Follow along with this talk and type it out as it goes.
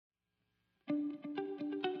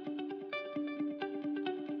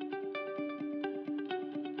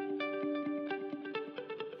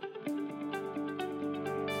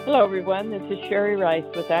Hello, everyone. This is Sherry Rice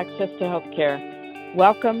with Access to Healthcare.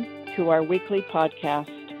 Welcome to our weekly podcast,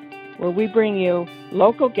 where we bring you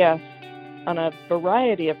local guests on a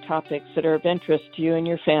variety of topics that are of interest to you and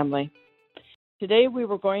your family. Today, we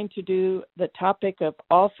were going to do the topic of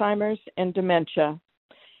Alzheimer's and dementia.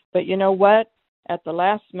 But you know what? At the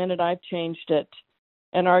last minute, I've changed it.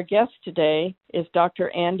 And our guest today is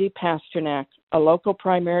Dr. Andy Pasternak, a local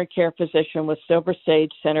primary care physician with Silver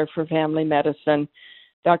Sage Center for Family Medicine.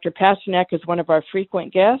 Dr. Pasternak is one of our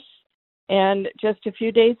frequent guests, and just a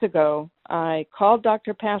few days ago, I called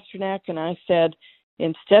Dr. Pasternak and I said,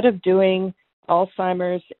 instead of doing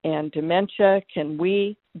Alzheimer's and dementia, can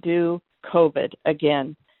we do COVID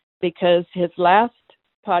again? Because his last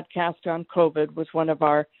podcast on COVID was one of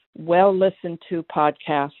our well-listened to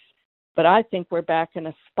podcasts, but I think we're back in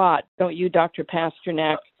a spot, don't you, Dr.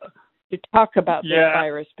 Pasternak, to talk about this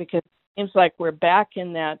virus, because it seems like we're back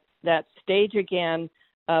in that stage again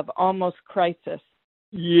of almost crisis.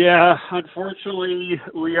 Yeah, unfortunately,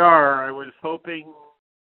 we are. I was hoping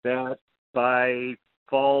that by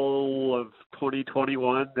fall of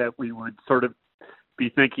 2021 that we would sort of be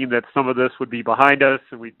thinking that some of this would be behind us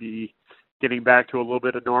and we'd be getting back to a little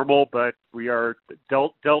bit of normal, but we are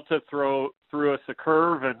Delta threw us a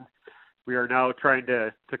curve, and we are now trying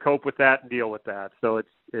to cope with that and deal with that. So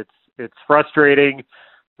it's frustrating.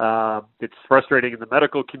 It's frustrating in the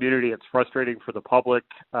medical community. It's frustrating for the public,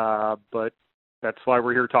 but that's why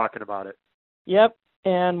we're here talking about it. Yep,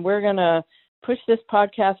 and we're going to push this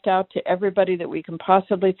podcast out to everybody that we can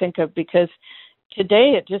possibly think of, because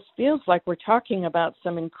today it just feels like we're talking about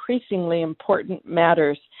some increasingly important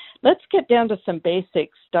matters. Let's get down to some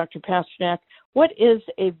basics, Dr. Pasternak. What is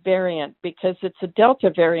a variant? Because it's a Delta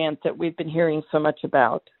variant that we've been hearing so much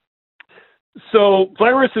about. So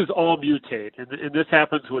viruses all mutate, and this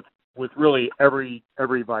happens with really every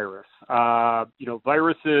virus.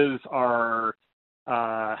 Viruses are,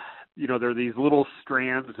 they're these little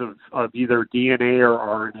strands of either DNA or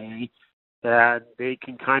RNA, and they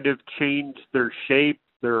can kind of change their shape,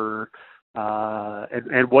 and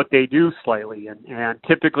what they do slightly. And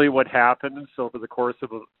typically what happens over the course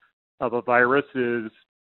of a virus is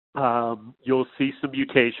you'll see some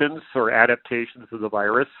mutations or adaptations of the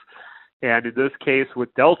virus. And in this case,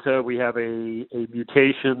 with Delta, we have a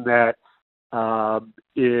mutation that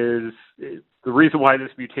is the reason why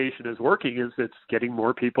this mutation is working is it's getting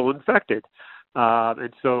more people infected.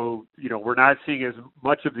 And so, we're not seeing as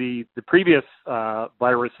much of the previous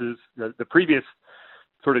viruses, the previous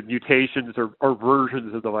sort of mutations or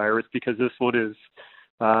versions of the virus, because this one is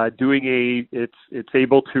it's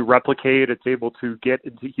able to replicate, it's able to get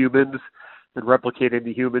into humans and replicate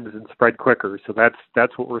into humans and spread quicker. So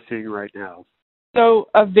that's what we're seeing right now. So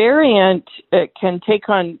a variant can take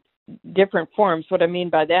on different forms. What I mean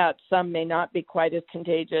by that, some may not be quite as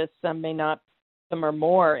contagious, some may not, some are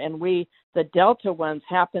more. And the Delta ones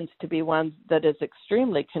happens to be one that is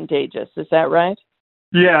extremely contagious. Is that right?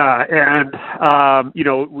 Yeah, and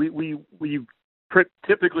we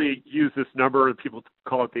typically use this number, and people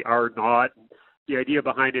call it the R naught. The idea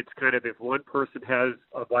behind it's kind of if one person has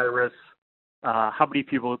a virus, how many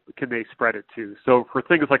people can they spread it to? So for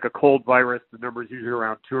things like a cold virus, the number is usually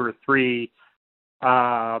around 2 or 3.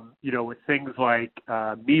 With things like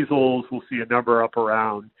measles, we'll see a number up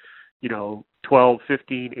around, 12,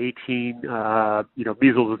 15, 18.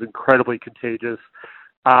 Measles is incredibly contagious.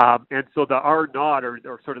 And so the R naught, or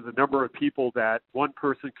sort of the number of people that one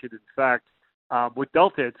person could infect, with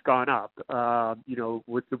Delta, it's gone up.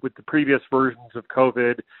 With the previous versions of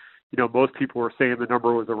COVID, most people were saying the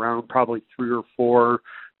number was around probably 3 or 4.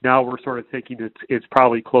 Now we're sort of thinking it's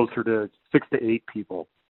probably closer to 6 to 8 people.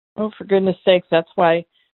 Oh, for goodness sakes! That's why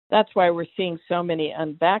we're seeing so many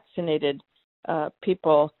unvaccinated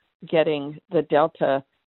people getting the Delta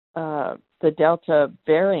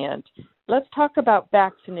variant. Let's talk about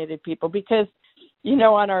vaccinated people, because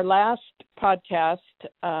on our last podcast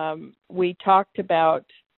we talked about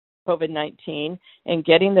COVID-19 and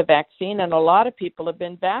getting the vaccine, and a lot of people have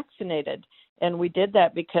been vaccinated, and we did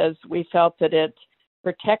that because we felt that it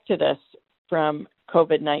protected us from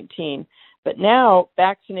COVID-19. But now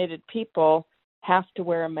vaccinated people have to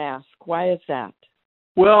wear a mask. Why is that?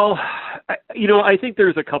 Well, I think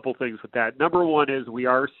there's a couple things with that. Number one is we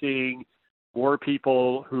are seeing more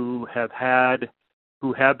people who have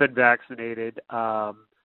been vaccinated.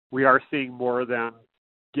 We are seeing more of them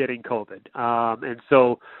getting COVID. And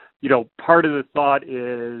so, part of the thought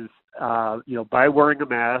is, by wearing a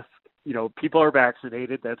mask, people are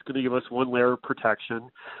vaccinated. That's going to give us one layer of protection.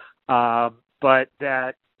 But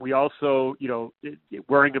that we also,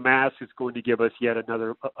 wearing a mask is going to give us yet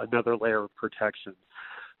another layer of protection.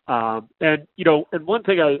 And one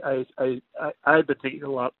thing I've been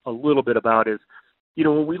thinking a little bit about is,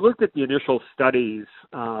 when we looked at the initial studies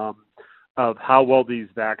of how well these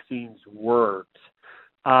vaccines worked,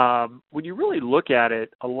 when you really look at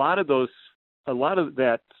it, a lot of those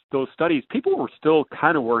studies, people were still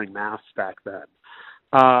kind of wearing masks back then.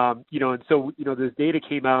 And so, this data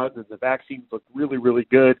came out and the vaccines looked really, really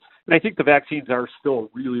good. And I think the vaccines are still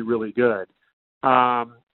really, really good.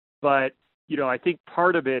 But, I think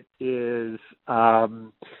part of it is,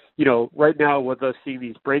 right now with us seeing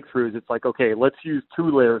these breakthroughs, it's like, okay, let's use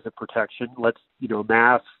 2 layers of protection. Let's,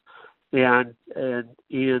 masks and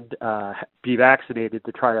be vaccinated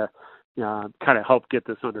to try to kind of help get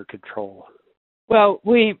this under control. Well,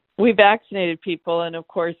 we vaccinated people, and of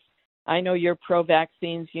course, I know you're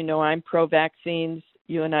pro-vaccines. I'm pro-vaccines.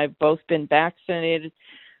 You and I have both been vaccinated.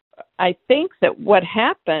 I think that what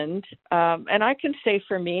happened, and I can say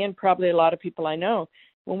for me and probably a lot of people I know,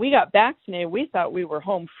 when we got vaccinated, we thought we were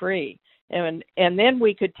home free, and then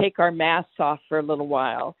we could take our masks off for a little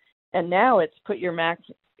while. And now it's put your mask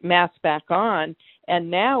back on,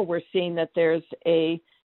 and now we're seeing that there's a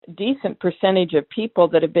decent percentage of people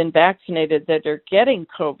that have been vaccinated that are getting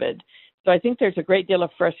COVID. So I think there's a great deal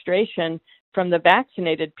of frustration from the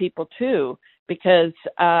vaccinated people too, because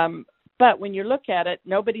but when you look at it,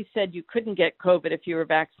 nobody said you couldn't get COVID if you were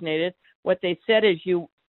vaccinated. What they said is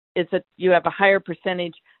that you have a higher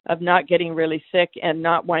percentage of not getting really sick and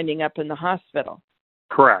not winding up in the hospital.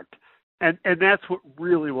 Correct. And that's what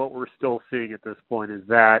we're still seeing at this point is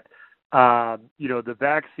that the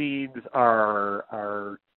vaccines are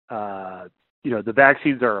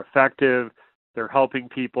effective. They're helping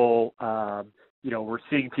people. We're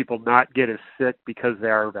seeing people not get as sick because they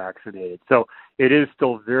are vaccinated. So it is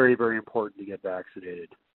still very, very important to get vaccinated.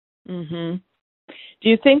 Mm-hmm. Do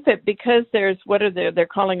you think that because there's they're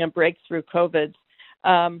calling them breakthrough COVIDs,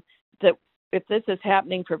 that if this is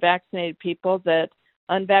happening for vaccinated people, that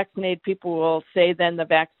unvaccinated people will say then the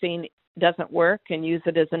vaccine doesn't work and use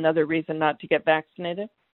it as another reason not to get vaccinated?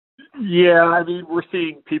 Yeah, I mean, we're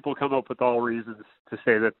seeing people come up with all reasons to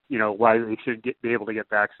say that, why they should be able to get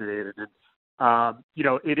vaccinated. And,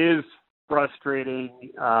 it is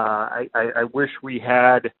frustrating. I wish we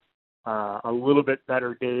had a little bit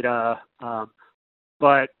better data.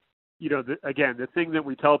 But, the thing that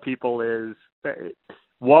we tell people is that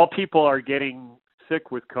while people are getting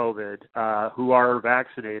sick with COVID who are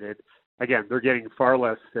vaccinated, again, they're getting far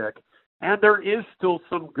less sick. And there is still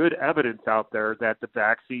some good evidence out there that the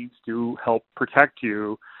vaccines do help protect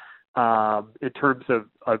you in terms of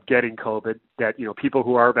getting COVID, that, people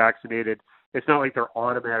who are vaccinated, it's not like they're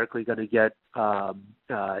automatically going to get the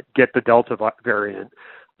Delta variant.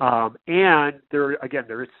 And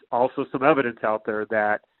there is also some evidence out there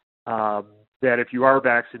that if you are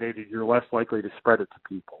vaccinated, you're less likely to spread it to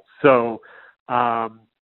people. So, some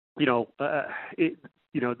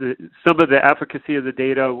of the efficacy of the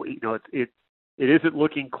data, it isn't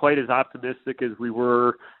looking quite as optimistic as we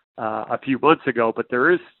were a few months ago, but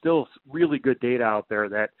there is still really good data out there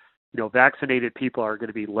that, vaccinated people are going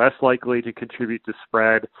to be less likely to contribute to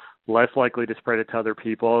spread, less likely to spread it to other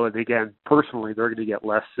people. And again, personally, they're going to get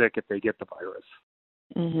less sick if they get the virus.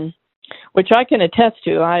 Mm-hmm. Which I can attest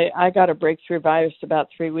to. I got a breakthrough virus about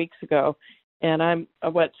 3 weeks ago, and I'm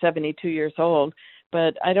 72 years old.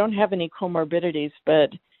 But I don't have any comorbidities,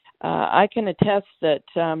 but I can attest that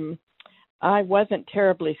I wasn't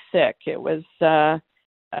terribly sick. It was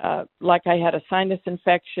like I had a sinus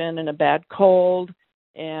infection and a bad cold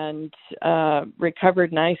and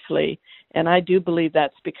recovered nicely. And I do believe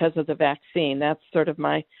that's because of the vaccine. That's sort of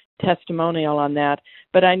my testimonial on that.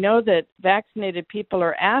 But I know that vaccinated people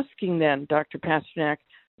are asking then, Dr. Pasternak,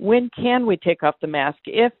 when can we take off the mask?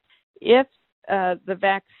 If the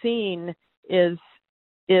vaccine is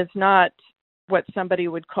not what somebody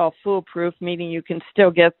would call foolproof, meaning you can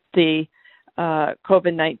still get the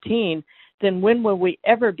COVID-19, then when will we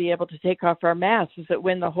ever be able to take off our masks? Is it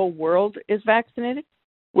when the whole world is vaccinated?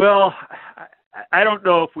 Well, I don't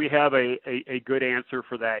know if we have a good answer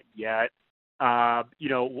for that yet.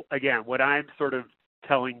 Again, what I'm sort of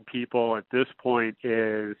telling people at this point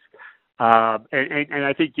is, and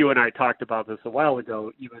I think you and I talked about this a while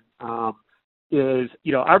ago, even, is,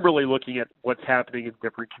 I'm really looking at what's happening in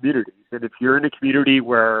different communities. And if you're in a community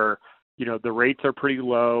where, the rates are pretty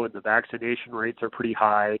low and the vaccination rates are pretty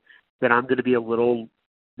high, then I'm going to be I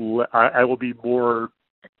will be more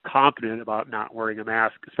confident about not wearing a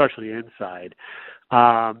mask, especially inside.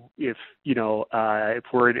 If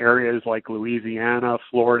we're in areas like Louisiana,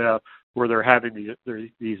 Florida, where they're having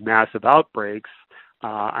these massive outbreaks,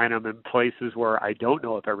 and I'm in places where I don't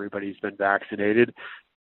know if everybody's been vaccinated,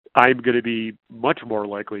 I'm going to be much more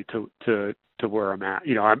likely to wear a mask.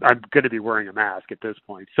 I'm going to be wearing a mask at this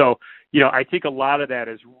point. So, I think a lot of that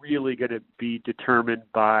is really going to be determined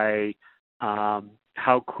by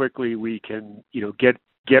how quickly we can, get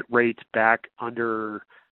rates back under,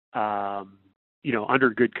 under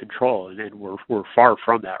good control, and we're far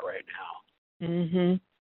from that right now. Mm-hmm.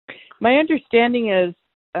 My understanding is,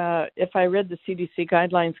 if I read the CDC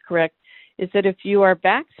guidelines correct, is that if you are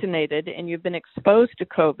vaccinated and you've been exposed to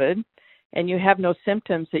COVID and you have no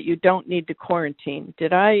symptoms, that you don't need to quarantine.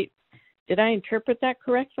 Did I interpret that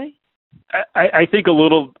correctly? I think a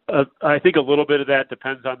little. I think a little bit of that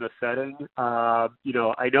depends on the setting. I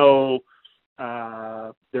know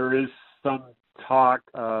there is some talk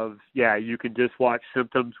of you can just watch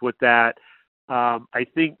symptoms with that. I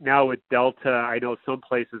think now with Delta, I know some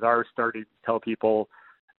places are starting to tell people,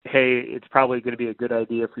 hey, it's probably going to be a good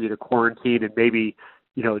idea for you to quarantine and maybe,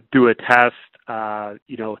 do a test,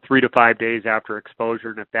 3 to 5 days after exposure.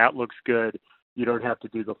 And if that looks good, you don't have to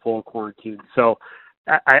do the full quarantine. So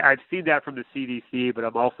I've seen that from the CDC, but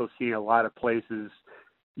I'm also seeing a lot of places,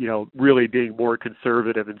 really being more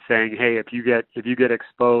conservative and saying, hey, if you get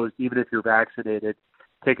exposed, even if you're vaccinated,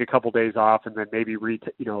 take a couple days off and then maybe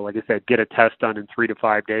like I said, get a test done in 3 to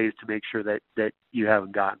 5 days to make sure that you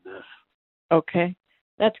haven't gotten this. Okay.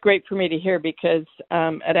 That's great for me to hear because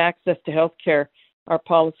at Access to Healthcare, our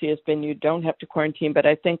policy has been you don't have to quarantine, but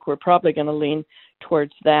I think we're probably going to lean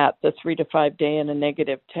towards that, the 3 to 5 day and a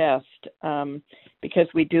negative test, because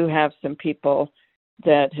we do have some people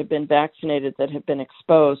that have been vaccinated that have been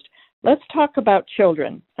exposed. Let's talk about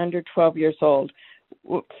children under 12 years old,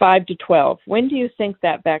 5 to 12. When do you think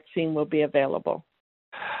that vaccine will be available?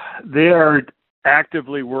 They are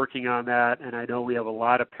actively working on that, and I know we have a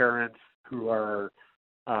lot of parents who are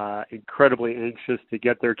incredibly anxious to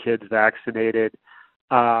get their kids vaccinated.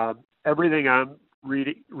 Everything I'm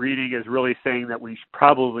reading is really saying that we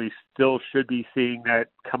probably still should be seeing that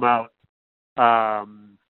come out,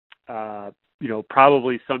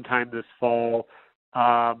 probably sometime this fall.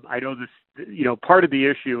 I know this, part of the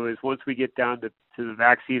issue is once we get down to the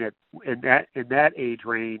vaccine in that age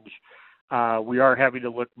range, we are having to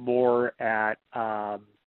look more at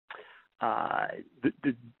the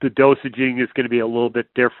dosaging is going to be a little bit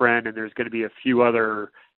different, and there's going to be a few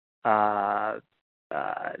other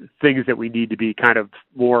things that we need to be kind of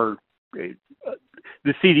more. The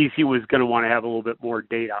CDC was going to want to have a little bit more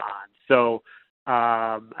data on. So,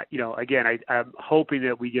 again, I'm hoping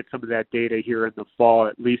that we get some of that data here in the fall,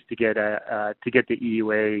 at least to get the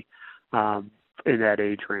EUA in that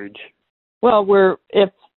age range. Well,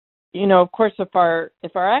 of course, if our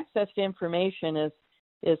access to information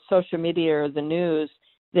is social media or the news,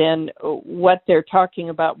 then what they're talking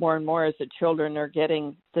about more and more is that children are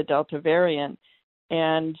getting the Delta variant.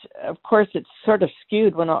 And of course, it's sort of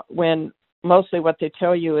skewed when mostly what they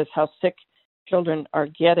tell you is how sick children are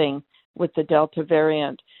getting with the Delta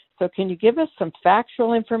variant. So can you give us some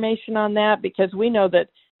factual information on that? Because we know that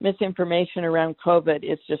misinformation around COVID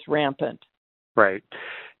is just rampant. Right.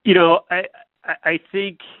 I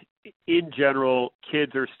think in general,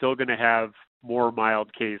 kids are still going to have more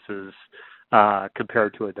mild cases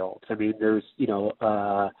compared to adults. I mean, there's, kids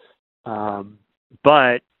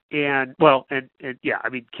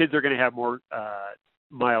are going to have more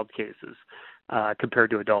mild cases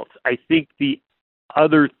compared to adults. I think the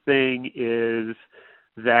other thing is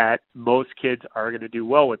that most kids are going to do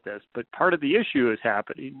well with this, but part of the issue is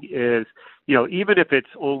happening is, even if it's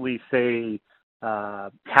only say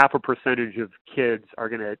half a percentage of kids are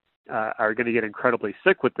going to get incredibly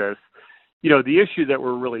sick with this, the issue that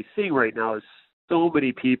we're really seeing right now is so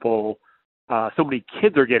many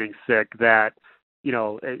kids are getting sick that,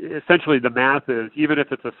 essentially the math is, even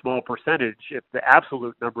if it's a small percentage, if the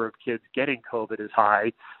absolute number of kids getting COVID is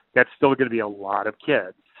high, that's still going to be a lot of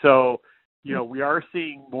kids. So, we are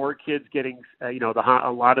seeing more kids getting, a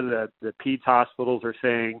lot of the PEDS hospitals are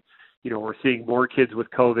saying, we're seeing more kids with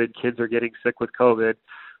COVID. Kids are getting sick with COVID.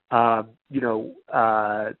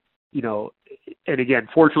 And again,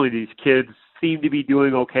 fortunately, these kids seem to be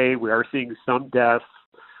doing okay. We are seeing some deaths.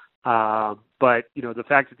 But, the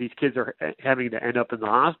fact that these kids are having to end up in the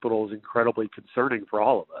hospital is incredibly concerning for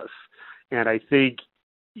all of us. And I think,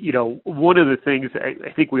 one of the things,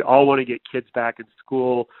 I think we all want to get kids back in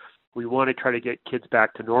school. We want to try to get kids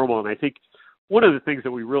back to normal. And I think one of the things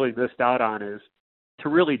that we really missed out on is to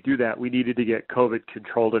really do that, we needed to get COVID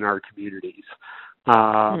controlled in our communities.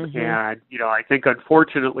 And, I think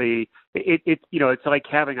unfortunately it's like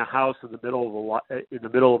having a house in the middle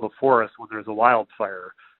of a forest when there's a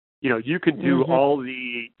wildfire. You can do all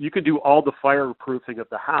the fireproofing of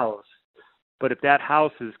the house, but if that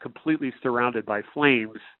house is completely surrounded by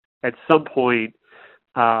flames, at some point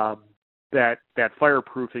that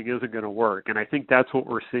fireproofing isn't going to work. And I think that's what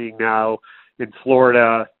we're seeing now in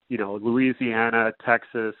Florida, Louisiana,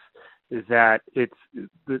 Texas, is that it's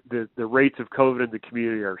the rates of COVID in the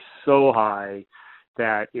community are so high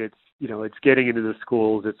that it's getting into the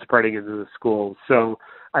schools, it's spreading into the schools. So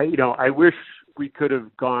I wish we could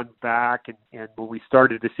have gone back and when we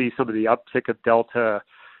started to see some of the uptick of Delta,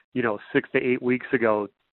 6 to 8 weeks ago,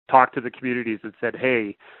 talked to the communities and said,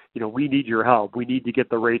 hey, we need your help. We need to get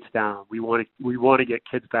the rates down. We want to get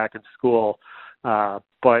kids back in school.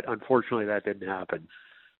 But unfortunately that didn't happen.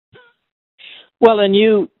 Well, and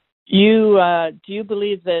you do you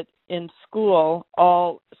believe that in school,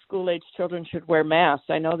 all school-age children should wear masks?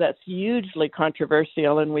 I know that's hugely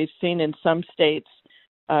controversial, and we've seen in some states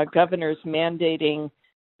governors mandating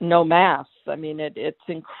no masks. I mean, it's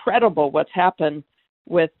incredible what's happened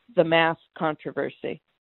with the mask controversy.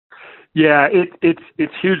 Yeah,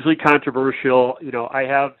 it's hugely controversial. I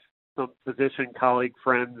have some physician colleague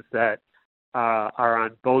friends that are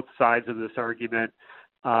on both sides of this argument.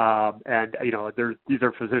 And these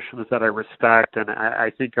are physicians that I respect, and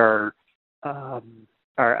I think I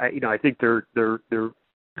think they're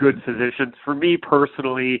good physicians. For me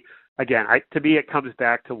personally, again, to me it comes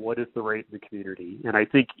back to what is the rate in the community, and I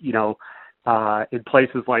think in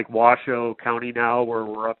places like Washoe County now, where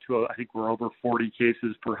we're up to I think we're over 40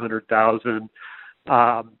 cases per 100,000.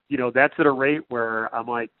 That's at a rate where I'm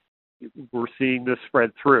like, we're seeing this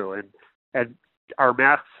spread through, and are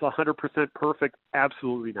masks 100% perfect?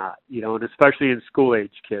 Absolutely not. And especially in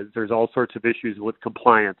school-age kids, there's all sorts of issues with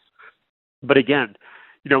compliance. But again,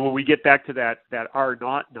 when we get back to that R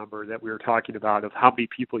naught number that we were talking about of how many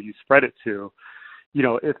people you spread it to,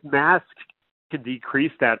 if masks can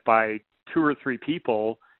decrease that by 2 or 3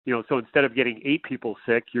 people, so instead of getting 8 people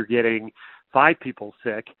sick, you're getting 5 people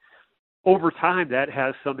sick. Over time, that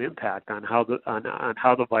has some impact on how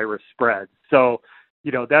the virus spreads. So,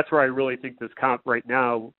 that's where I really think this right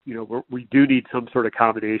now, we do need some sort of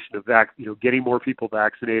combination of getting more people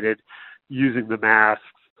vaccinated, using the masks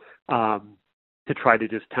to try to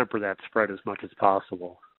just temper that spread as much as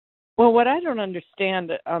possible. Well, what I don't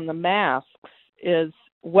understand on the masks is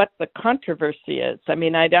what the controversy is. I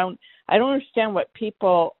mean, I don't understand what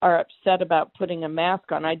people are upset about putting a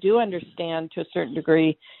mask on. I do understand to a certain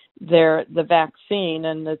degree the vaccine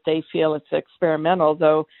and that they feel it's experimental,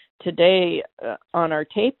 though today on our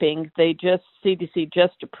taping, CDC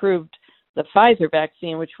just approved the Pfizer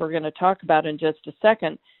vaccine, which we're going to talk about in just a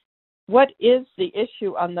second. What is the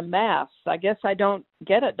issue on the masks? I guess I don't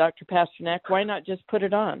get it, Dr. Pasternak. Why not just put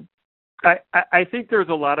it on? I think there's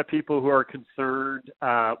a lot of people who are concerned.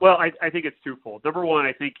 I think it's twofold. Number one,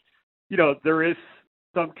 I think, there is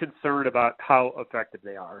some concern about how effective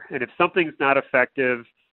they are. And if something's not effective,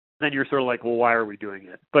 then you're sort of like, well, why are we doing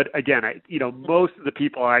it? But again, most of the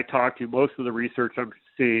people I talk to, most of the research I'm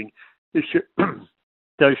seeing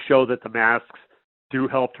does show that the masks do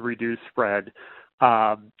help to reduce spread.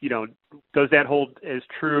 Does that hold as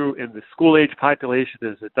true in the school-age population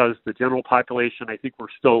as it does the general population? I think we're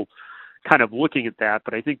still kind of looking at that,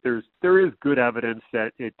 but I think there is good evidence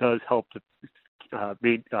that it does help to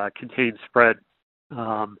contain spread,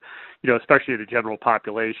 especially in the general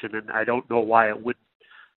population. And I don't know why it wouldn't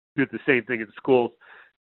do the same thing in schools.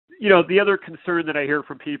 The other concern that I hear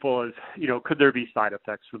from people is, could there be side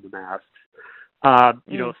effects from the masks?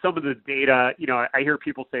 Some of the data, I hear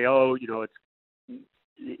people say, oh,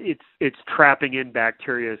 it's trapping in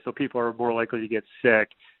bacteria, so people are more likely to get sick,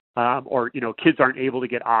 or kids aren't able to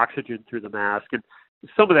get oxygen through the mask, and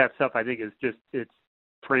some of that stuff I think is just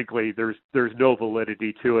frankly there's no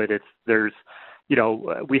validity to it.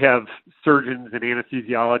 We have surgeons and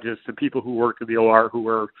anesthesiologists and people who work in the OR who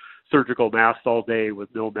wear surgical masks all day with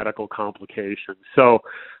no medical complications. So,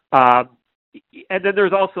 and then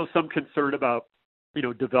there's also some concern about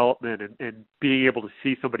development and being able to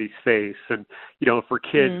see somebody's face. And, for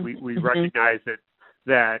kids, we recognize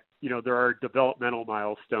that there are developmental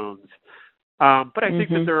milestones. But I think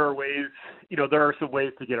that there are ways, there are some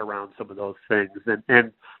ways to get around some of those things.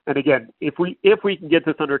 And again, if we can get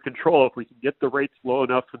this under control, if we can get the rates low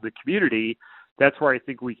enough in the community, that's where I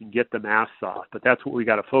think we can get the masks off. But that's what we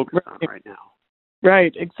got to focus on right now.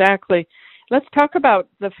 Right, exactly. Let's talk about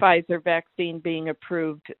the Pfizer vaccine being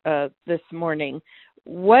approved this morning.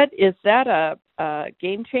 What is that a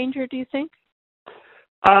game changer, do you think?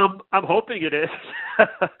 I'm hoping it is.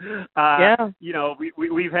 Yeah.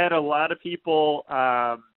 We've had a lot of people.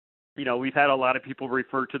 We've had a lot of people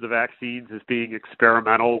refer to the vaccines as being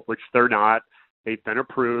experimental, which they're not. They've been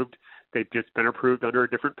approved. They've just been approved under a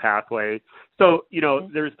different pathway. So,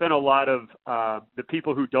 there's been a lot of the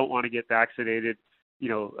people who don't want to get vaccinated,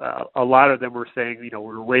 a lot of them were saying,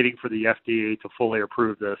 we're waiting for the FDA to fully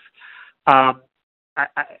approve this. I'm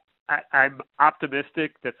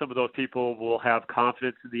optimistic that some of those people will have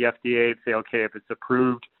confidence in the FDA and say, okay, if it's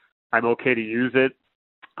approved, I'm okay to use it.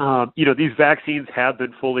 These vaccines have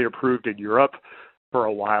been fully approved in Europe for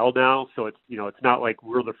a while now, so it's not like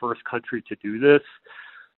we're the first country to do this.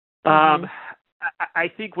 I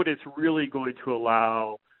think what it's really going to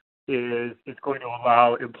allow is it's going to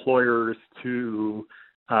allow employers to.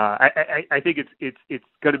 I think it's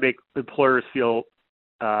going to make employers feel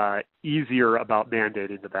easier about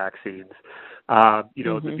mandating the vaccines. The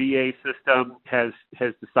VA system has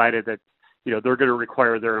decided that they're going to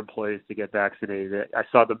require their employees to get vaccinated. I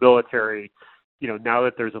saw the military. Now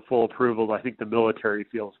that there's a full approval, I think the military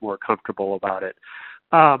feels more comfortable about it.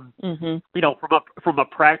 From a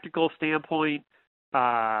practical standpoint, we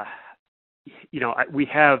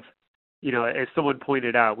have, as someone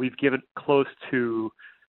pointed out, we've given close to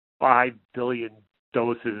 5 billion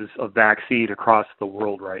doses of vaccine across the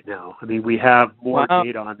world right now. I mean, we have more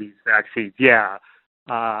data on these vaccines. Yeah.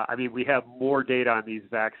 We have more data on these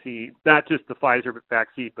vaccines, not just the Pfizer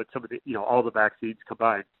vaccine, but some of the, all the vaccines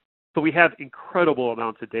combined. So we have incredible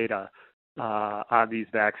amounts of data on these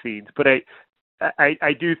vaccines. But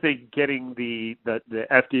I do think getting the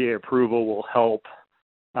FDA approval will help.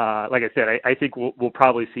 Like I said, I think we'll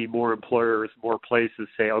probably see more employers, more places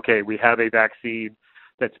say, okay, we have a vaccine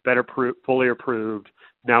that's been fully approved.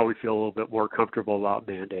 Now we feel a little bit more comfortable about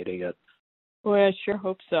mandating it. Well, I sure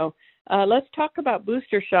hope so. Let's talk about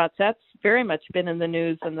booster shots. That's very much been in the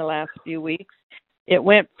news in the last few weeks. It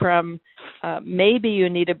went from maybe you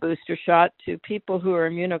need a booster shot to people who are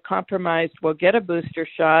immunocompromised will get a booster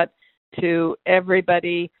shot to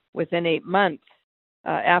everybody within 8 months.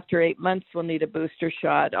 After 8 months, will need a booster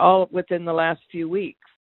shot, all within the last few weeks.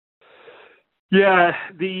 Yeah,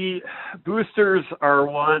 the boosters are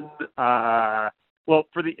one.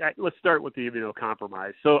 Let's start with the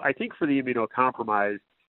immunocompromised. So I think for the immunocompromised,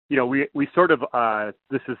 we sort of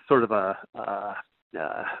this is sort of a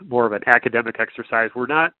more of an academic exercise. We're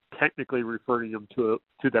not technically referring them to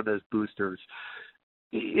them as boosters.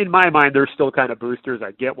 In my mind, they're still kind of boosters.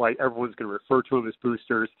 I get why everyone's going to refer to them as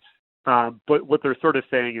boosters, but what they're sort of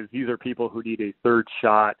saying is these are people who need a third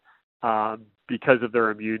shot because of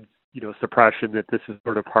their immune suppression. That this is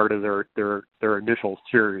sort of part of their initial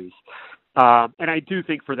series. And I do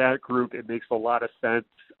think for that group, it makes a lot of sense.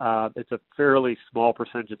 It's a fairly small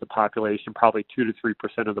percentage of the population, probably 2 to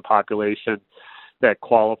 3% of the population that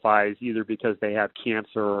qualifies either because they have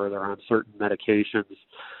cancer or they're on certain medications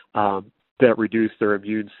that reduce their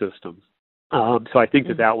immune system. So I think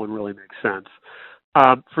that one really makes sense.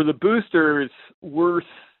 For the boosters, we're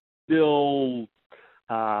still.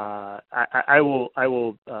 I will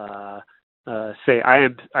say I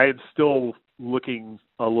am still looking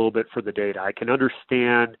a little bit for the data. I can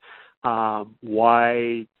understand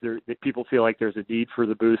why people feel like there's a need for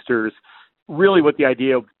the boosters. Really, what the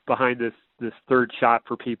idea behind this third shot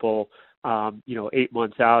for people, 8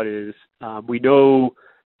 months out is we know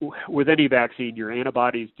with any vaccine your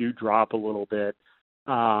antibodies do drop a little bit,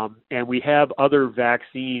 and we have other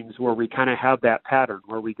vaccines where we kind of have that pattern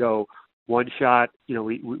where we go one shot.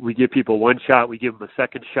 We give people one shot, we give them a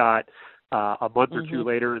second shot a month or two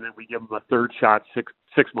later, and then we give them a third shot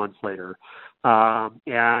six months later,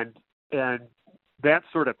 and that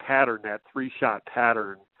sort of pattern, that 3-shot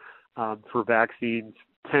pattern for vaccines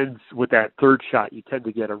tends, with that third shot, you tend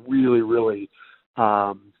to get a really, really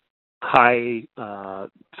high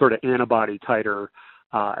sort of antibody titer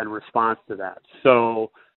and response to that.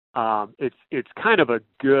 So it's kind of a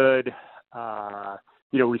good,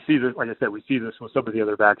 we see this, like I said, we see this with some of the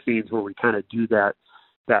other vaccines where we kind of do that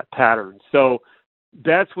pattern. So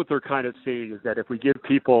that's what they're kind of saying, is that if we give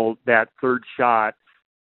people that third shot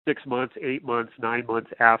 6 months, 8 months, 9 months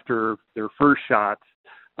after their first shots,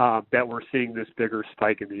 that we're seeing this bigger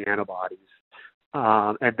spike in the antibodies.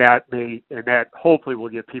 And that hopefully will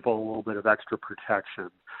give people a little bit of extra protection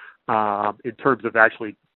in terms of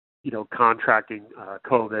actually, contracting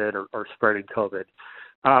COVID or spreading COVID.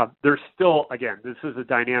 There's still, again, this is a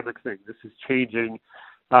dynamic thing. This is changing.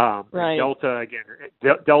 Right.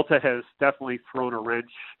 Delta has definitely thrown a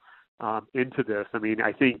wrench into this. I mean,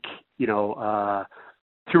 I think 2 or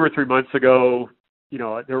 3 months ago,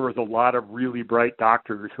 there was a lot of really bright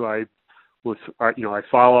doctors who I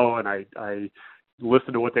follow, and I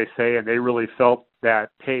listen to what they say, and they really felt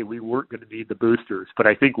that, hey, we weren't going to need the boosters. But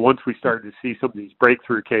I think once we started to see some of these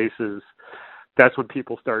breakthrough cases, that's when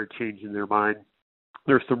people started changing their mind.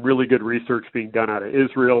 There's some really good research being done out of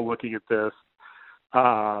Israel looking at this.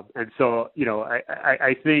 And so,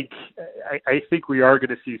 I think we are going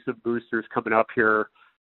to see some boosters coming up here.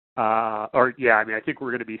 I think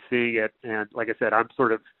we're going to be seeing it. And like I said, I'm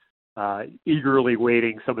sort of eagerly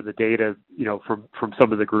waiting some of the data, from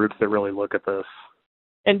some of the groups that really look at this.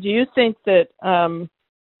 And do you think that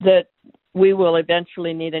that we will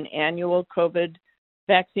eventually need an annual COVID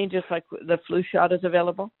vaccine, just like the flu shot is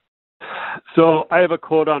available? So I have a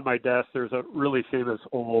quote on my desk. There's a really famous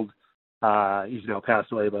old, he's now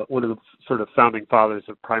passed away, but one of the sort of founding fathers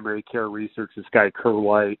of primary care research, this guy Kerr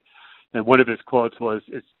White, and one of his quotes was,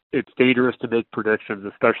 "It's dangerous to make predictions,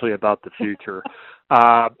 especially about the future."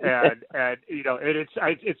 It's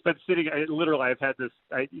been sitting. Literally, I've had this.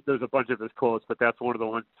 There's a bunch of his quotes, but that's one of the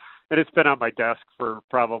ones, and it's been on my desk for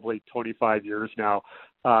probably 25 years now.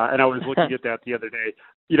 And I was looking at that the other day.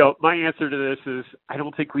 My answer to this is I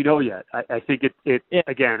don't think we know yet. I think it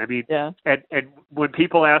again. I mean, and when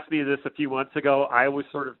people asked me this a few months ago, I was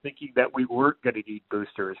sort of thinking that we weren't going to need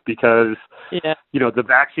boosters because the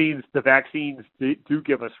vaccines do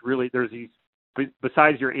give us really. There's these,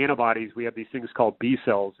 besides your antibodies, we have these things called B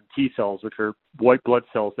cells and T cells, which are white blood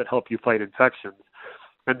cells that help you fight infections.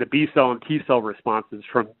 And the B cell and T cell responses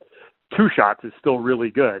from 2 shots is still really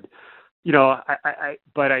good.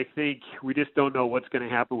 But I think we just don't know what's going to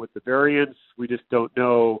happen with the variants. We just don't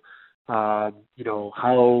know,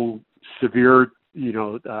 how severe,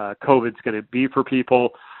 COVID's going to be for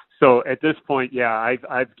people. So at this point,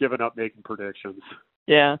 I've given up making predictions.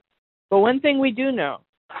 Yeah. But one thing we do know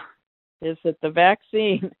is that the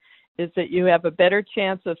vaccine is that you have a better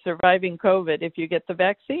chance of surviving COVID if you get the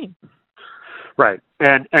vaccine. Right.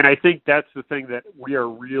 And I think that's the thing that we are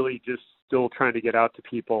really just still trying to get out to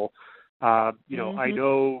people. I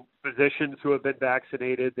know physicians who have been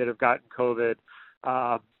vaccinated that have gotten COVID.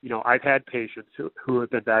 I've had patients who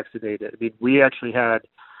have been vaccinated. I mean, we actually had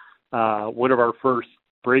one of our first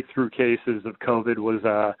breakthrough cases of COVID was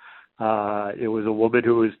it was a woman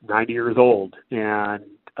who was 90 years old, and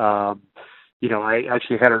I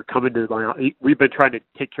actually had her come into my. We've been trying to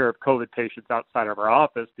take care of COVID patients outside of our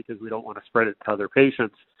office because we don't want to spread it to other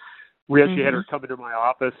patients. We actually had her come into my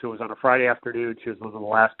office. It was on a Friday afternoon. She was one of the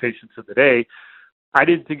last patients of the day. I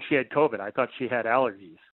didn't think she had COVID. I thought she had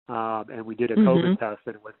allergies. And we did a COVID test,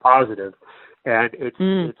 and it was positive. And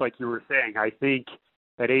it's like you were saying. I think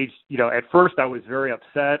at age, at first I was very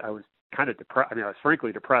upset. I was kind of depressed. I mean, I was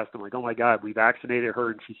frankly depressed. I'm like, oh my God, we vaccinated her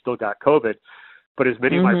and she still got COVID. But as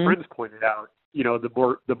many of my friends pointed out,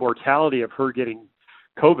 the mortality of her getting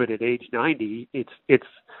COVID at age 90, it's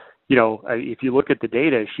if you look at the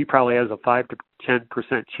data, she probably has a 5 to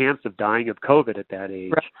 10% chance of dying of COVID at that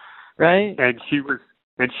age. Right. And she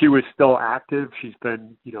was still active. She's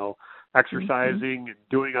been, exercising and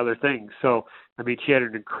doing other things. So, I mean, she had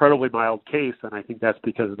an incredibly mild case, and I think that's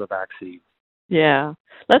because of the vaccine. Yeah.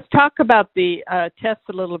 Let's talk about the tests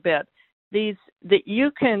a little bit.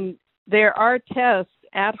 There are tests,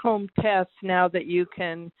 at-home tests now that you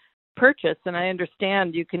can purchase, and I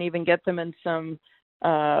understand you can even get them in some,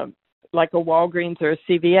 like a Walgreens or a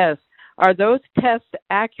CVS. Are those tests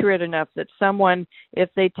accurate enough that someone, if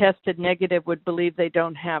they tested negative, would believe they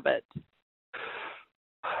don't have it?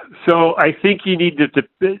 So I think you need to,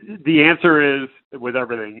 the answer is, with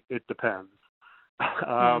everything, it depends.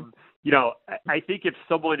 I think if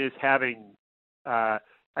someone is having,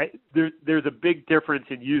 there's a big difference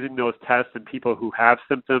in using those tests in people who have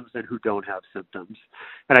symptoms and who don't have symptoms.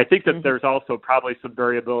 And I think that there's also probably some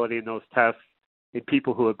variability in those tests in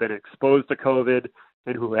people who have been exposed to COVID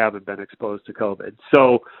and who haven't been exposed to COVID.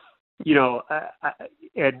 So,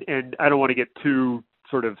 and I don't want to get too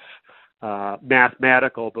sort of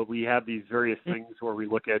mathematical, but we have these various things where we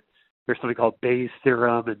look at, there's something called Bayes'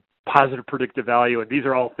 theorem and positive predictive value, and these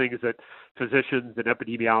are all things that physicians and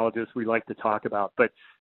epidemiologists we like to talk about. But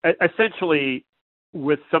essentially,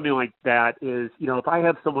 with something like that is, if I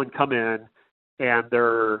have someone come in and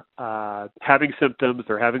they're having symptoms,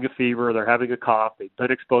 they're having a fever, they're having a cough, they've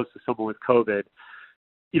been exposed to someone with COVID,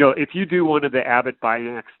 if you do one of the Abbott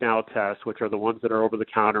BinaxNOW tests, which are the ones that are over the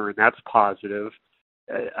counter, and that's positive,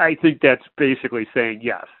 I think that's basically saying,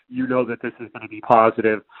 yes, that this is going to be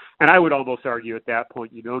positive. And I would almost argue at that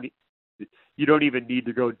point, you don't even need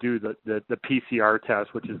to go do the PCR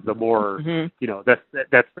test, which is the more, that's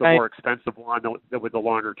the more expensive one with the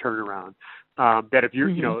longer turnaround. That if you're,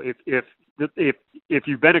 if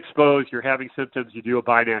you've been exposed, you're having symptoms, you do a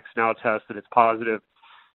BinaxNOW test and it's positive,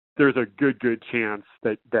 there's a good chance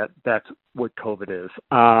that that's what COVID is.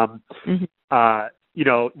 Now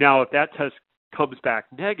if that test comes back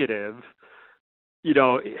negative,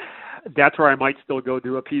 that's where I might still go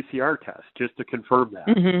do a PCR test just to confirm that.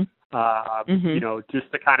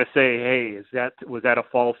 just to kind of say, hey, was that a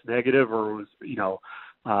false negative, or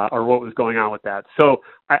or what was going on with that? So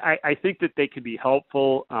I think that they can be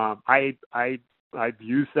helpful. I've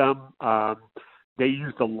used them. They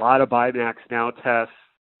used a lot of BIMAX Now tests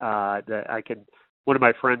that I can. One of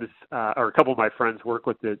my friends, or a couple of my friends, work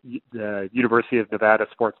with the University of Nevada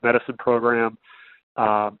Sports Medicine program,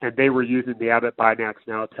 and they were using the Abbott BIMAX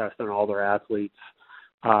Now test on all their athletes.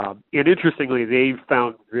 And interestingly, they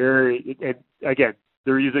found and again,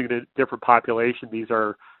 they're using it in a different population. These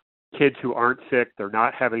are kids who aren't sick; they're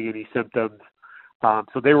not having any symptoms.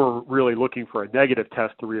 So they were really looking for a negative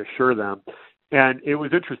test to reassure them. And it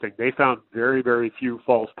was interesting. They found very, very few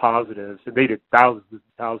false positives, and they did thousands and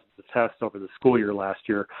thousands of tests over the school year last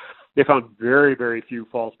year. They found very, very few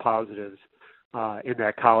false positives in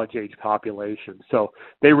that college-age population. So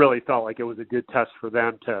they really felt like it was a good test for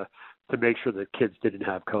them to make sure that kids didn't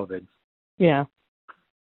have COVID. Yeah.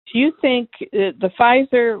 Do you think the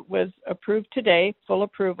Pfizer was approved today, full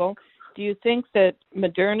approval? Do you think that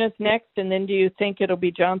Moderna's next, and then do you think it'll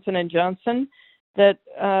be Johnson & Johnson that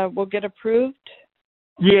will get approved?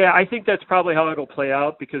 Yeah, I think that's probably how it'll play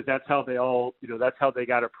out, because that's how that's how they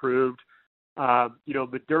got approved.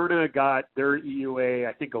 Moderna got their EUA,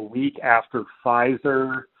 I think, a week after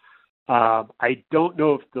Pfizer. I don't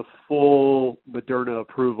know if the full Moderna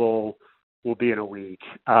approval will be in a week.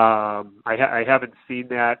 I haven't seen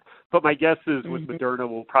that, but my guess is with Moderna,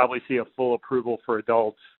 we'll probably see a full approval for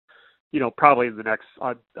adults, probably in the next,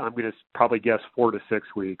 I'm going to probably guess 4 to 6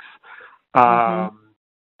 weeks.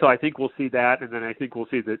 So I think we'll see that, and then I think we'll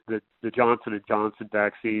see the Johnson & Johnson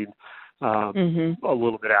vaccine a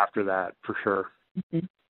little bit after that, for sure.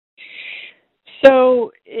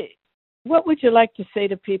 So what would you like to say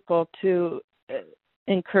to people to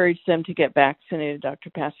encourage them to get vaccinated, Dr.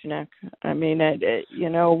 Pasternak? I mean,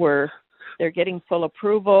 they're getting full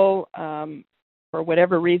approval. For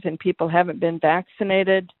whatever reason, people haven't been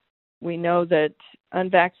vaccinated. We know that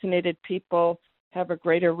unvaccinated people have a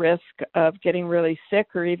greater risk of getting really sick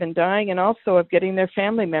or even dying, and also of getting their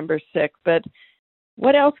family members sick. But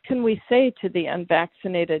what else can we say to the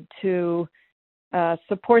unvaccinated to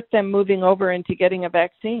support them moving over into getting a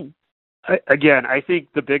vaccine? Again, I think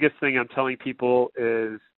the biggest thing I'm telling people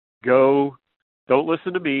is don't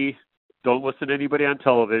listen to me, don't listen to anybody on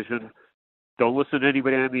television, don't listen to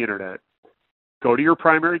anybody on the internet. Go to your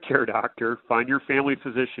primary care doctor, find your family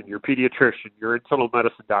physician, your pediatrician, your internal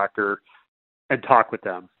medicine doctor, and talk with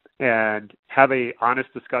them and have a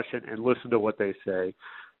honest discussion and listen to what they say.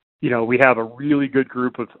 We have a really good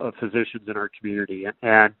group of physicians in our community,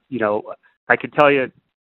 and I can tell you,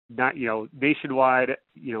 nationwide,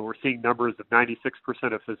 we're seeing numbers of 96%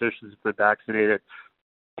 of physicians have been vaccinated.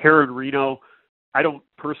 Here in Reno, I don't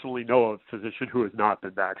personally know of a physician who has not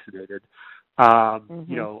been vaccinated.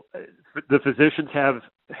 The physicians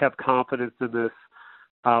have confidence in this.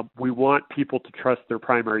 We want people to trust their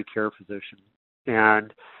primary care physician.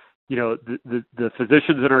 And, the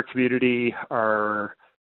physicians in our community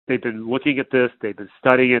they've been looking at this, they've been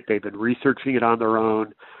studying it, they've been researching it on their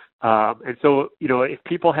own. And so, if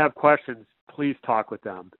people have questions, please talk with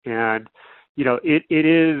them. And, it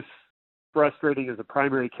is frustrating as a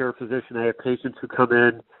primary care physician. I have patients who come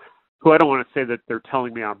in who I don't want to say that they're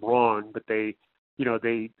telling me I'm wrong, but they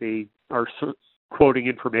are quoting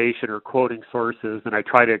information or quoting sources, and I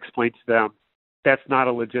try to explain to them that's not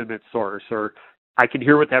a legitimate source, or I can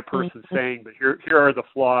hear what that person's saying, but here are the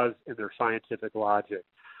flaws in their scientific logic.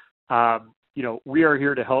 We are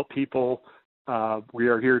here to help people. We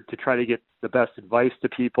are here to try to get the best advice to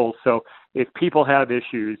people. So if people have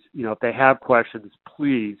issues, if they have questions,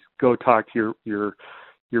 please go talk to your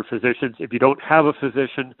physicians. If you don't have a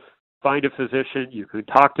physician, find a physician. You can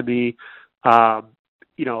talk to me. And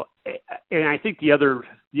I think the other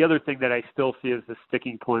thing that I still see as the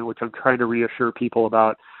sticking point, which I'm trying to reassure people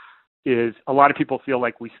about, is a lot of people feel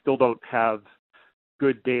like we still don't have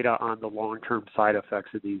good data on the long-term side effects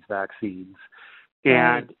of these vaccines.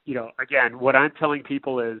 And, again, what I'm telling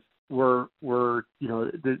people is the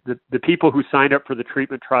people who signed up for the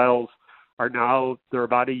treatment trials they're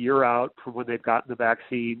about a year out from when they've gotten the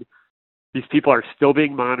vaccine. These people are still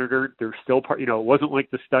being monitored. They're still it wasn't like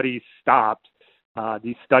the studies stopped.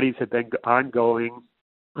 These studies have been ongoing.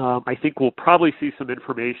 I think we'll probably see some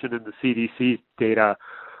information in the CDC data.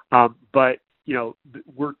 But,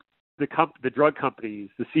 the drug companies,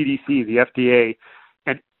 the CDC, the FDA,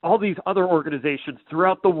 and all these other organizations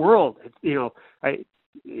throughout the world,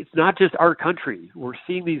 it's not just our country. We're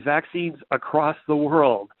seeing these vaccines across the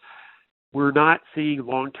world. We're not seeing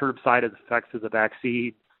long-term side effects of the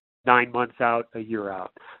vaccine 9 months out, a year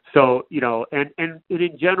out. So, and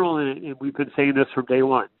in general, and we've been saying this from day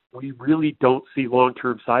one, we really don't see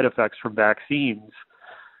long-term side effects from vaccines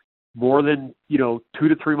more than 2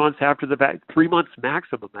 to 3 months after 3 months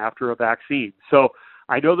maximum after a vaccine. So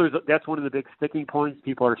I know that's one of the big sticking points.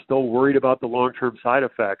 People are still worried about the long-term side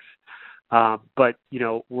effects, but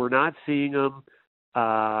we're not seeing them.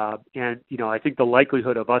 And I think the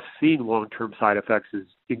likelihood of us seeing long-term side effects is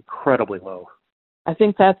incredibly low. I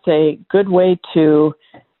think that's a good way to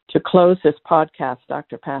close this podcast,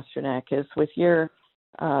 Dr. Pasternak, is with your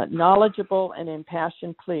knowledgeable and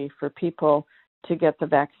impassioned plea for people to get the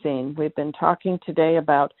vaccine. We've been talking today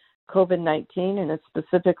about COVID-19, and it's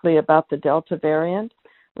specifically about the Delta variant,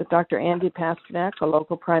 with Dr. Andy Pasternak, a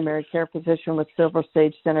local primary care physician with Silver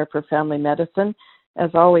Sage Center for Family Medicine. As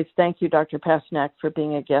always, thank you, Dr. Pasternak, for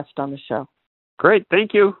being a guest on the show. Great.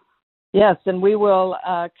 Thank you. Yes, and we will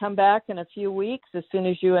come back in a few weeks as soon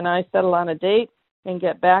as you and I settle on a date and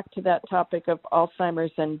get back to that topic of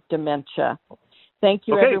Alzheimer's and dementia. Thank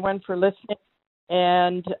you, everyone, for listening.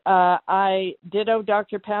 And I ditto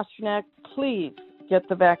Dr. Pasternak. Please get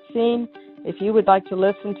the vaccine. If you would like to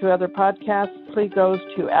listen to other podcasts, please go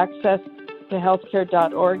to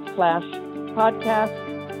accesstohealthcare.org/podcast.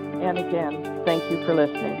 And again, thank you for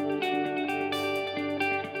listening.